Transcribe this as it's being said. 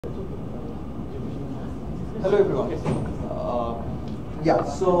Hello everyone. Yeah,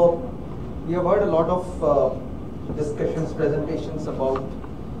 so we have heard a lot of discussions, presentations about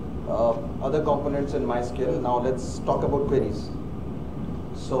other components in MySQL. Now let's talk about queries.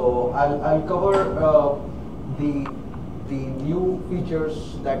 So I'll cover the new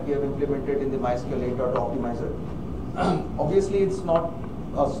features that we have implemented in the MySQL 8 optimizer. Obviously, it's not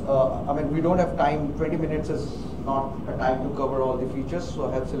I mean, we don't have time. 20 minutes is not a time to cover all the features,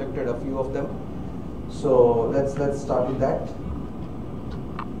 so I have selected a few of them. So let's start with that.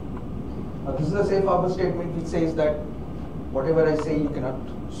 This is a safe harbor statement which says that whatever I say, you cannot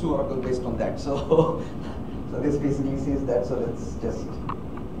sue Oracle based on that. So this basically says that. So let's just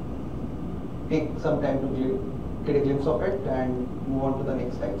take some time to get a glimpse of it and move on to the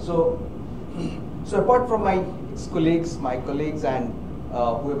next slide. So apart from my colleagues, and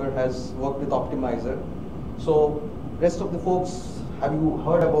whoever has worked with Optimizer, so rest of the folks, have you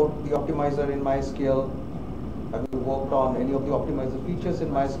heard about the Optimizer in MySQL? Have you worked on any of the Optimizer features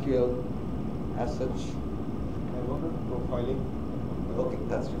in MySQL as such? I worked on profiling. Okay,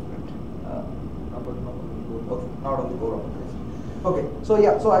 that's different. Okay, not on the Go application. Okay, so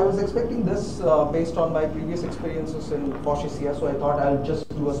yeah, so I was expecting this based on my previous experiences in Poshisia, so I thought I'll just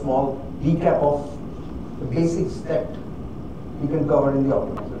do a small recap of the basics that you can cover in the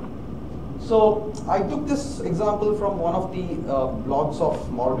Optimizer. So I took this example from one of the blogs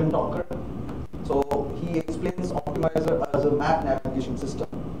of Morgan Docker. So he explains Optimizer as a map navigation system.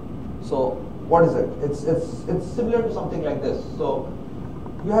 So what is it? It's similar to something like this. So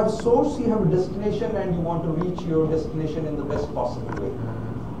you have a source, you have a destination, and you want to reach your destination in the best possible way.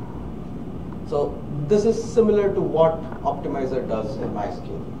 So this is similar to what Optimizer does in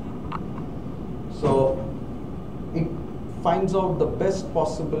MySQL. So it finds out the best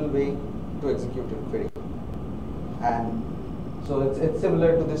possible way to execute your query. And so it's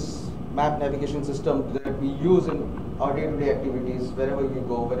similar to this map navigation system that we use in our day-to-day activities, wherever we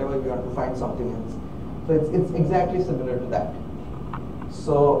go, wherever we want to find something else. So it's exactly similar to that.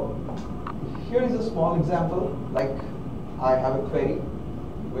 So here is a small example, like I have a query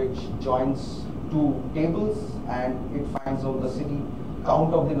which joins two tables and it finds out the city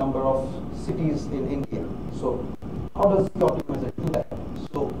count of the number of cities in India. So how does the optimizer do that?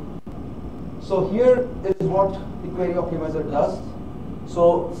 So here is what the query optimizer does.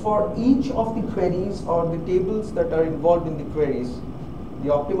 So for each of the queries or the tables that are involved in the queries,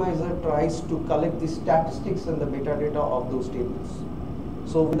 the optimizer tries to collect the statistics and the metadata of those tables.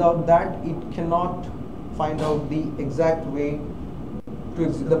 So without that, it cannot find out the exact way to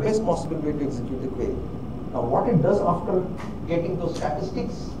the best possible way to execute the query. Now what it does after getting those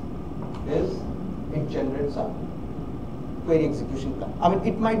statistics is it generates a query execution plan. I mean,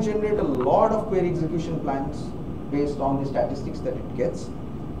 it might generate a lot of query execution plans based on the statistics that it gets,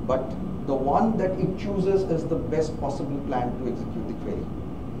 but the one that it chooses is the best possible plan to execute the query.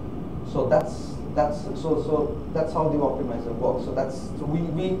 So that's how the optimizer works. So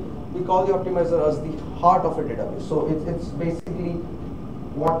we call the optimizer as the heart of a database. So it's basically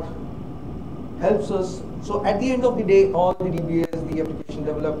what helps us. So at the end of the day, all the DBAs, the application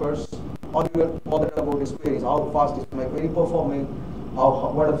developers, all you are bothered about is queries. How fast is my query performing?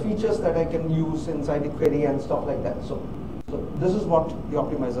 What are features that I can use inside the query and stuff like that. So this is what the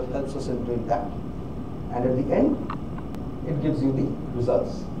optimizer helps us in doing that. And at the end, it gives you the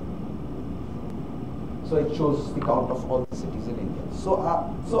results. So it shows the count of all the cities in India. So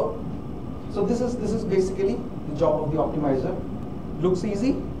this is basically the job of the optimizer. Looks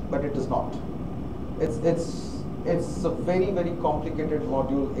easy, but it is not. It's a very, very complicated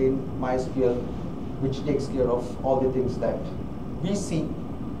module in MySQL which takes care of all the things that we see,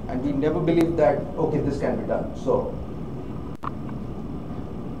 and we never believe that, okay, this can be done. So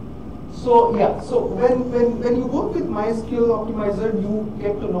yeah, so when you work with MySQL optimizer, you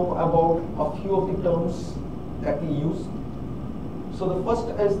get to know about a few of the terms that we use. So the first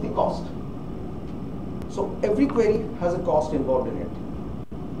is the cost. So every query has a cost involved in it.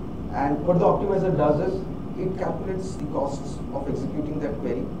 And what the optimizer does is it calculates the costs of executing that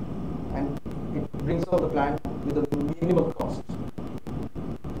query and it brings out the plan with a minimal cost.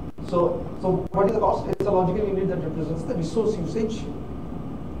 So what is the cost? It's a logical unit that represents the resource usage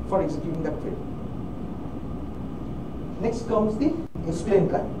for executing that query. Next comes the explain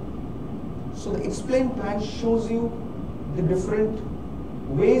plan. So the explain plan shows you the different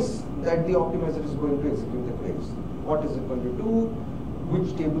ways that the optimizer is going to execute the queries. What is it going to do?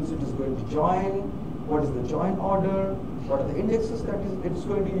 Which tables it is going to join? What is the join order? What are the indexes that it's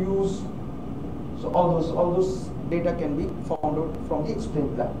going to use? So all those data can be found out from the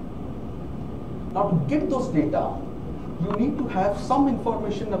explain plan. Now to get those data, you need to have some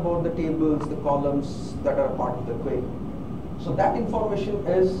information about the tables, the columns that are a part of the query. So that information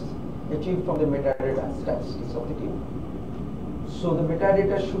is achieved from the metadata and statistics of the table. So the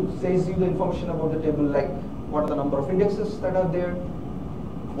metadata says you the information about the table, like what are the number of indexes that are there,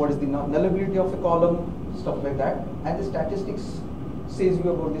 what is the nullability of a column, stuff like that. And the statistics says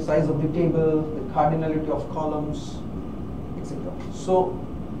you about the size of the table, the cardinality of columns, etc. So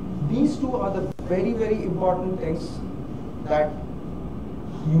these two are the very, very important things that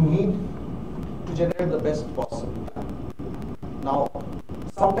you need to generate the best possible. Now,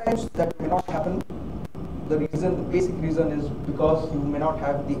 sometimes that may not happen. The basic reason is because you may not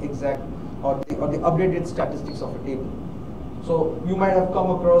have the exact or the updated statistics of a table. So you might have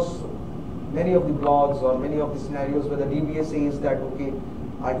come across many of the blogs or many of the scenarios where the DBA says that, okay,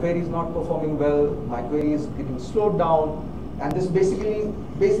 my query is not performing well, my query is getting slowed down, and this basically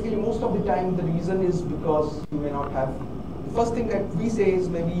most of the time the reason is because you may not have, the first thing that we say is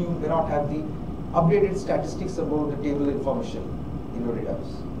maybe you may not have the updated statistics about the table information in your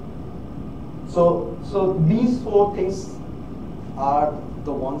database. So these four things are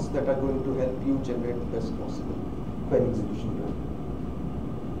the ones that are going to help you generate the best possible query execution here.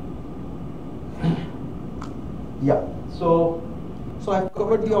 Yeah, so I've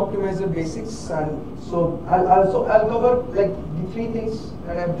covered the optimizer basics, and so I'll cover like the three things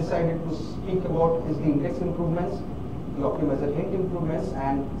that I've decided to speak about is the index improvements, the optimizer hint improvements,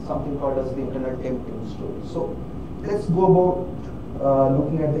 and something called as the internal TempTable story. So let's go about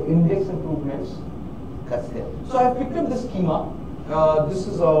looking at the index improvements that's there. So I've picked up this schema. This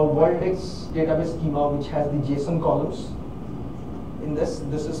is a Worldex database schema which has the JSON columns in this.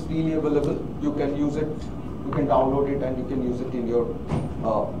 This is freely available. You can use it, you can download it, and you can use it in your,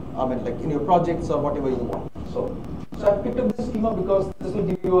 like in your projects or whatever you want. So I've picked up this schema because this will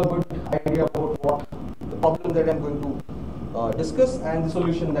give you a good idea about what the problem that I'm going to discuss and the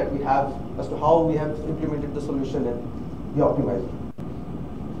solution that we have as to how we have implemented the solution in the optimizer.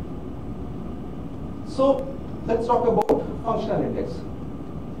 So let's talk about functional index.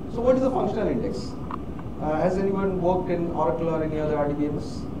 So what is a functional index? Has anyone worked in Oracle or any other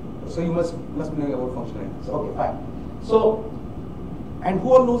RDBMS? So you must be knowing about functional index. Okay, fine. So, and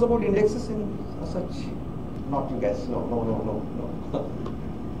who all knows about indexes in such? Not you guys. No.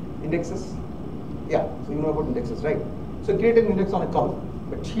 Indexes? Yeah. So you know about indexes, right? So create an index on a column.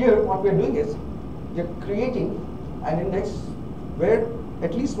 But here, what we are doing is we are creating an index where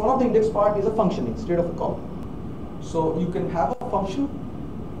at least one of the index part is a function instead of a column. So you can have a function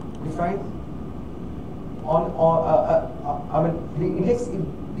defined on, the index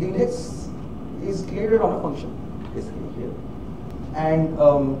is created on a function basically here, and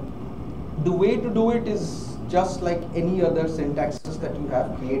the way to do it is just like any other syntaxes that you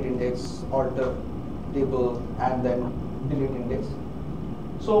have: create index, alter table, and then delete index.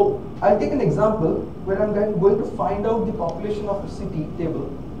 So I'll take an example where I'm going to find out the population of a city table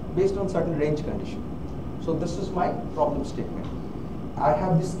based on certain range condition. So this is my problem statement. I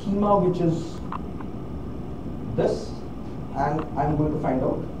have the schema which is this, and I'm going to find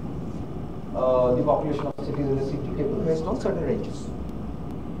out the population of cities in the city table based on certain ranges.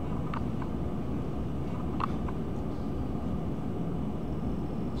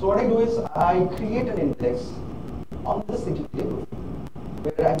 So what I do is I create an index on the city table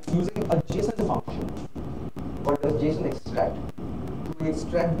where I'm using a JSON function called as JSON extract to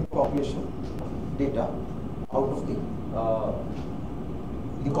extract the population data out of the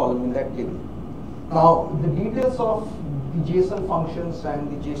column in that table. Now the details of the JSON functions and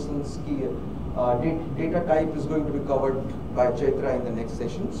the JSON data type is going to be covered by Chaitra in the next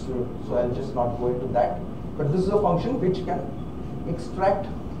session. So I'll just not go into that. But this is a function which can extract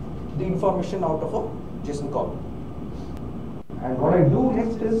the information out of a JSON column. And what I do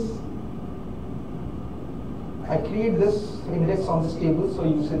next is I create this index on this table. So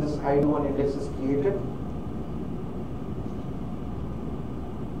you see this ID1 index is created.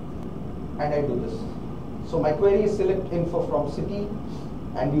 And I do this. So my query is select info from city,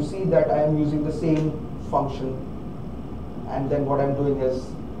 and you see that I am using the same function. And then what I'm doing is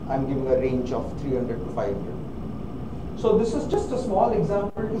I'm giving a range of 300 to 500. So this is just a small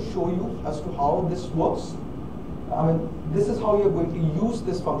example to show you as to how this works. This is how you're going to use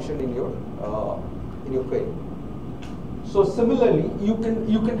this function in your query. So similarly, you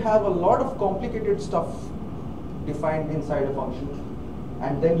can have a lot of complicated stuff defined inside a function,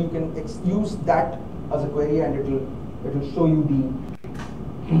 and then you can use that as a query, and it will show you the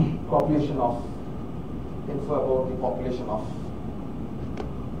population of info about the population of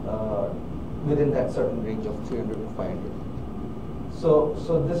within that certain range of 300 to 500. So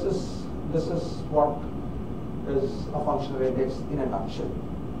this is what is a functional index in a nutshell.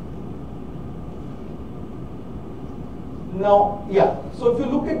 Now, yeah, so if you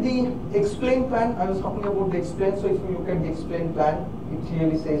look at the explain plan, I was talking about the explain, so if you look at the explain plan, it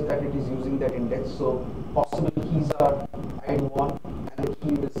clearly says that it is using that index, so possible keys are ID1 and the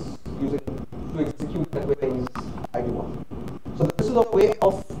key is using to execute the query is ID1. So this is a way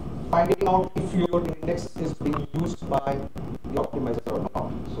of finding out if your index is being used by the optimizer or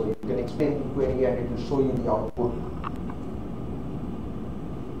not. So you can explain the query and it will show you the output.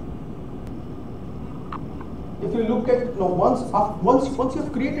 If you look at once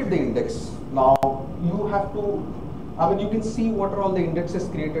you've created the index, now you have to, you can see what are all the indexes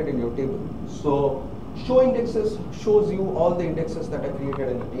created in your table. So show indexes shows you all the indexes that are created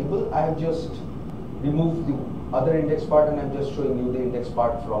in the table. I have just removed the other index part and I'm just showing you the index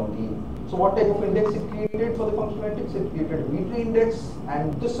part from the. So what type of index it created for the functional index? It created a V-tree index,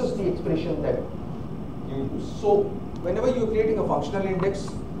 and this is the expression that you use. So whenever you're creating a functional index,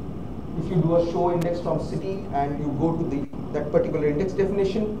 if you do a show index from city and you go to that particular index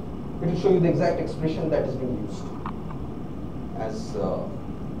definition, it will show you the exact expression that is being used as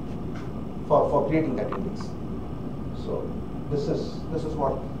for creating that index. So this is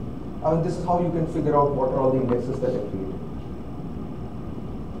what this is how you can figure out what are all the indexes that are created.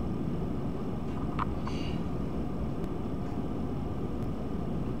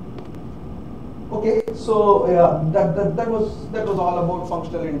 Okay, so yeah, that was all about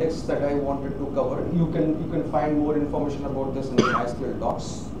functional index that I wanted to cover. You can find more information about this in the MySQL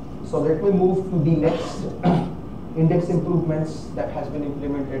docs. So let me move to the next index improvements that has been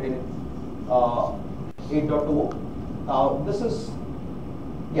implemented in 8.0.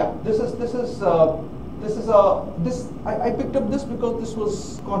 I picked up this because this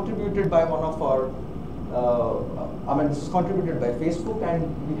was contributed by one of our. This is contributed by Facebook, and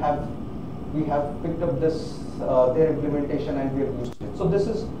we have picked up this their implementation and we have used it. So this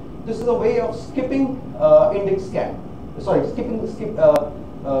is a way of skipping index scan. Sorry,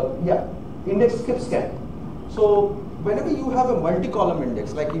 index skip scan. So whenever you have a multi-column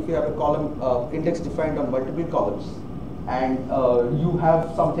index, like if you have a column index defined on multiple columns, and you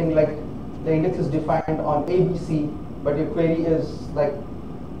have something like the index is defined on ABC, but your query is like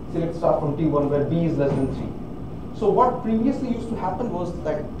select star from T1 where B is less than 3. So what previously used to happen was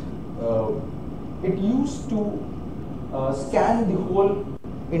that it used to scan the whole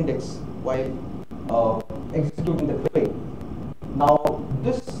index while executing the query. Now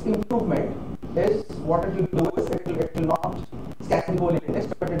this improvement is what it will do is it will not scan the whole index,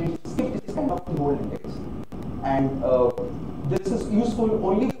 but it will skip the scan of the whole index. And this is useful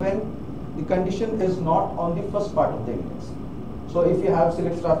only when the condition is not on the first part of the index. So if you have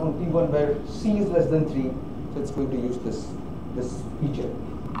select star from T1 where C is less than 3, so it's going to use this feature.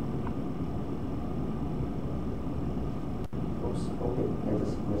 Oops, okay, I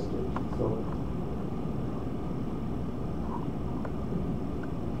just missed it. So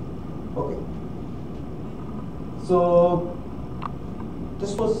okay. So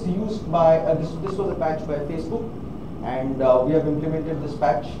this was used by this was a patch by Facebook, and we have implemented this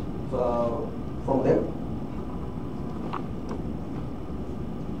patch from them.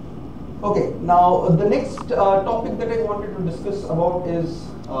 Okay, now the next topic that I wanted to discuss about is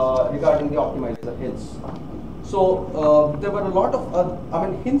regarding the optimizer hints. So there were a lot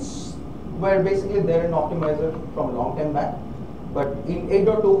of hints were basically there in optimizer from a long time back, but in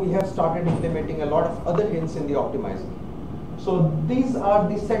 8.0 we have started implementing a lot of other hints in the optimizer. So these are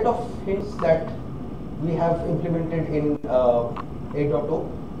the set of hints that we have implemented in 8.0.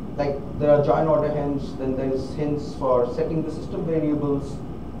 Like there are join order hints, then there is hints for setting the system variables,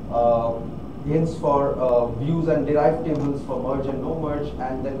 hints for views and derived tables for merge and no merge,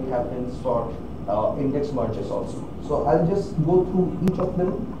 and then we have hints for index merges also. So I'll just go through each of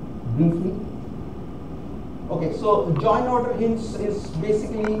them briefly. Okay, so join order hints is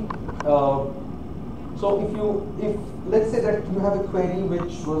basically so if let's say that you have a query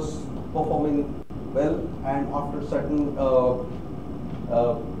which was performing well, and after certain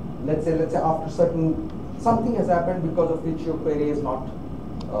let's say after certain something has happened because of which your query is not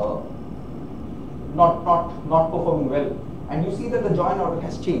performing well, and you see that the join order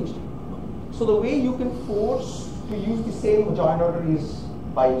has changed. So the way you can force to use the same join order is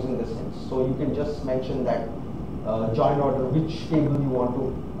by using this hint. So you can just mention that join order which table you want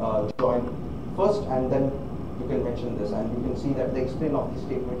to join first, and then you can mention this, and you can see that the explain of the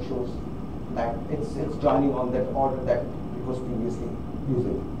statement shows that it's joining on that order that it was previously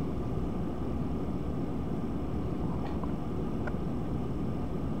using.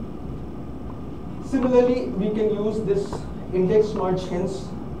 Similarly, we can use this index merge hints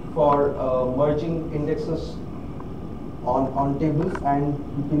for merging indexes on tables, and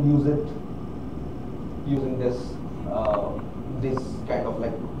you can use it using this kind of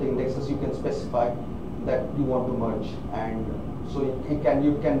like the indexes. You can specify that you want to merge, and so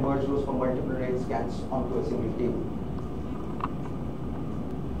you can merge those from multiple rate scans onto a single table.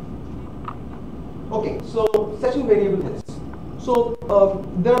 Okay, so session variable heads. So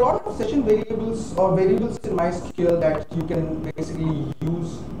there are a lot of session variables or variables in MySQL that you can basically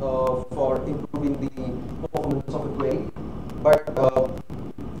use for improving the performance of a query. But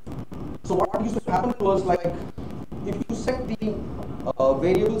so what used to happen was, like, if you set the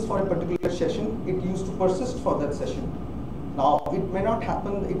variables for a particular session, it used to persist for that session. Now it may not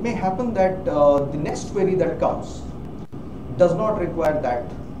happen. It may happen that the next query that comes does not require that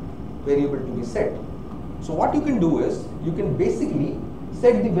variable to be set. So what you can do is, you can basically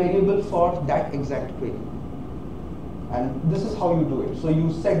set the variable for that exact query. And this is how you do it. So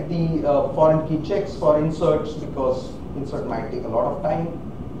you set the foreign key checks for inserts, because insert might take a lot of time.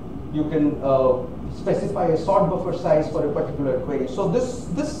 You can specify a sort buffer size for a particular query. So this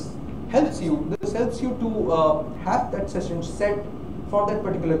helps you to have that session set for that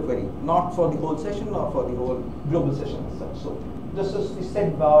particular query, not for the whole session or for the whole global session as such. So this is the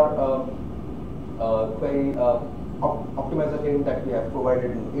set bar query optimizer heading that we have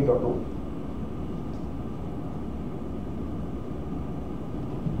provided in 8.2.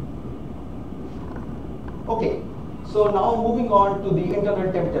 Okay, so now moving on to the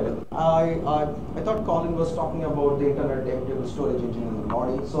internal temp table. I thought Colin was talking about the internal temp table storage engine in the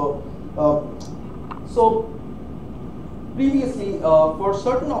morning. So previously, for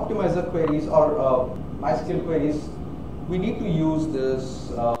certain optimizer queries or MySQL queries, we need to use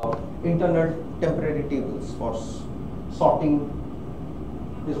this internal temporary tables for sorting.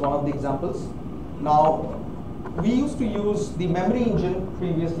 Is one of the examples. Now we used to use the memory engine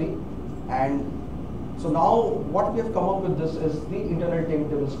previously, and so now what we have come up with this is the internal temp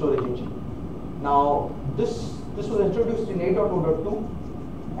table storage engine. Now this was introduced in 8.2.2,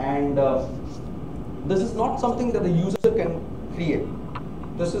 and this is not something that the user can create.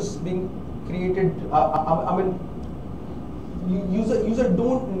 This is being created. I mean, user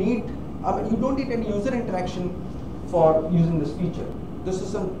don't need. You don't need any user interaction for using this feature. This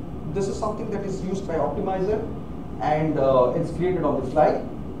is something that is used by optimizer, and it's created on the fly.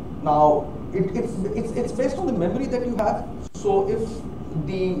 Now it's based on the memory that you have. So if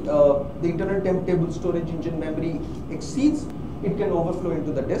the internal temp table storage engine memory exceeds, it can overflow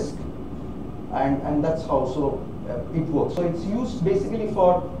into the disk, and that's how it works. So it's used basically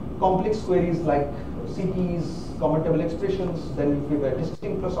for complex queries like CTs, common table expressions. Then if we have a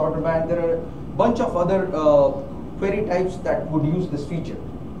distinct plus order band, there are a bunch of other query types that would use this feature.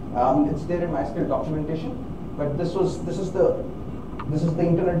 It's there in MySQL documentation, but this is the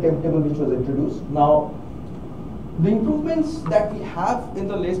internal temp table which was introduced. Now the improvements that we have in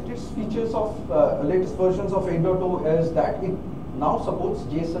the latest features of latest versions of 8.0 is that it now supports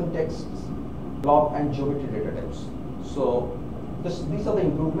JSON, text, blob, and geometry data types. So these are the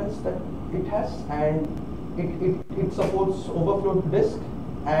improvements that it has, and it supports overflow to disk,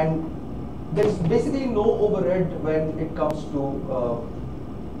 and there's basically no overhead when it comes to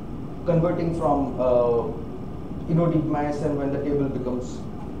converting from deep MySQL when the table becomes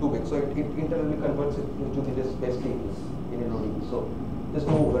too big. So it internally converts it into the disk-based tables in InnoDB. So there's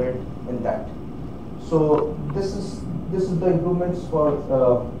no overhead in that. So this is the improvements for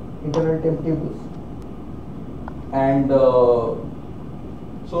internal temp tables, and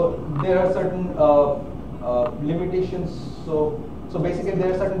so there are certain limitations. So basically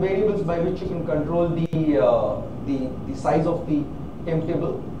there are certain variables by which you can control the size of the temp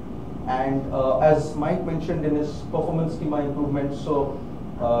table, and as Mike mentioned in his performance schema improvements, so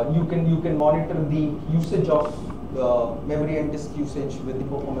you can monitor the usage of memory and disk usage with the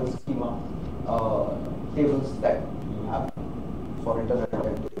performance schema tables that you have for internal temp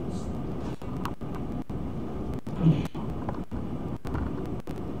tables.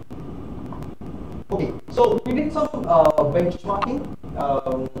 Okay, so we did some benchmarking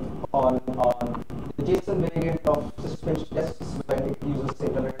on the JSON variant of suspension tests when it uses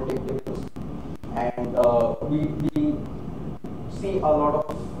internal temp tables, and we see a lot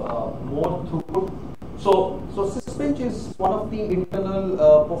of more throughput. So suspense is one of the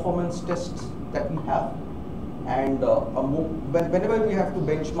internal performance tests that we have, and whenever we have to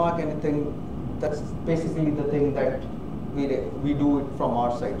benchmark anything, that's basically the thing that we do it from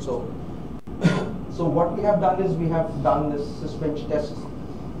our side. So what we have done is we have done this suspense test,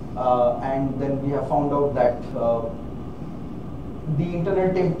 and then we have found out that the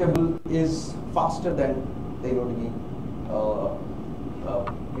internal temp table is faster than the InnoDB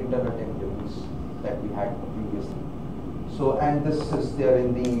internal temp tables that we had previously. So, and this is there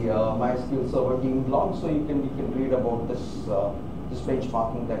in the MySQL Server Team blog, so you can read about this this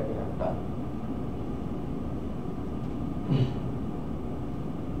benchmarking that we have done.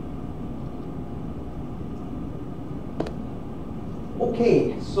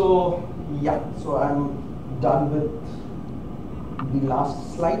 Okay, so yeah, so I'm done with the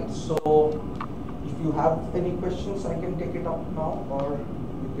last slide. So if you have any questions, I can take it up now, or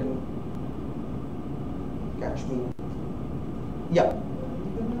you can catch me. Yeah.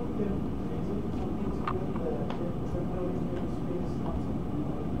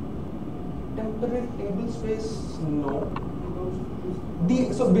 Temporary table space, no.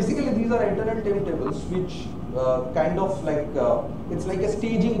 So basically these are internal temp tables which kind of like it's like a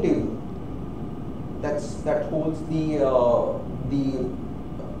staging table that holds the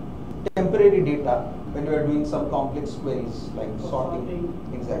temporary data when you are doing some complex queries like sorting.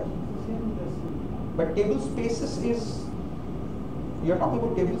 Exactly. But table spaces is, you're talking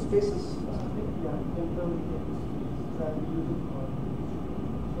about table spaces?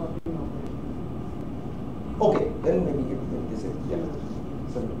 Okay, then maybe this is, yeah.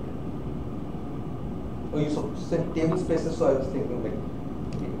 So, oh, you said table spaces, so I was thinking like,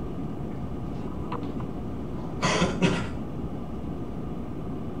 okay.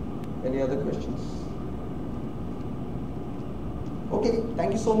 Any other questions? Okay,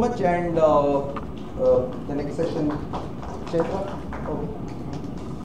 thank you so much, and the next session, Chetra. Okay.